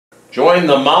Join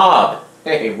the mob.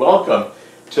 Hey, welcome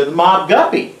to the Mobb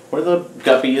Guppy, where the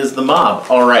guppy is the mob.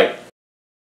 All right.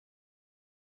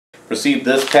 Received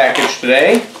this package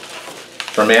today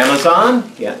from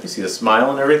Amazon. Yeah, you see the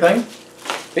smile and everything?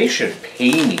 They should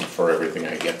pay me for everything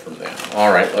I get from them.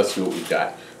 All right, let's see what we've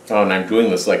got. Oh, and I'm doing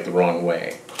this like the wrong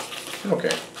way.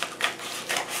 Okay.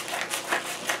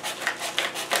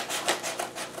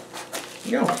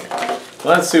 Okay.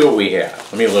 Let's see what we have.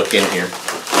 Let me look in here.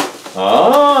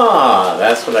 Ah,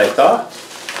 that's what I thought.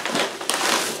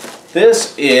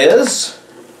 This is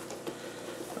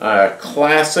a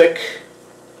classic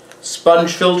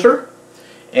sponge filter,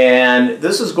 and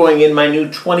this is going in my new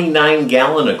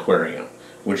 29-gallon aquarium,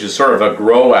 which is sort of a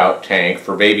grow-out tank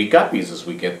for baby guppies as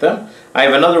we get them. I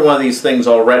have another one of these things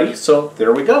already, so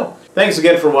there we go. Thanks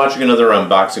again for watching another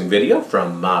unboxing video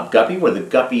from Mobb Guppy, where the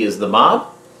guppy is the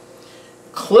mob.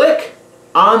 Click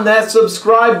on that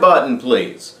subscribe button,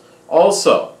 please.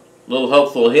 Also, little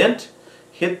helpful hint,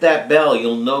 hit that bell.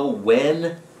 You'll know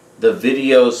when the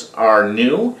videos are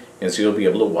new, and so you'll be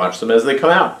able to watch them as they come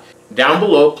out. Down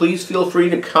below, please feel free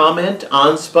to comment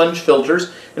on sponge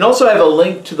filters, and also I have a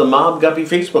link to the Mobb Guppy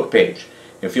Facebook page,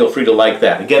 and feel free to like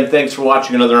that. Again, thanks for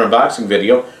watching another unboxing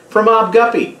video from Mobb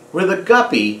Guppy, where the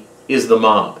guppy is the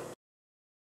mob.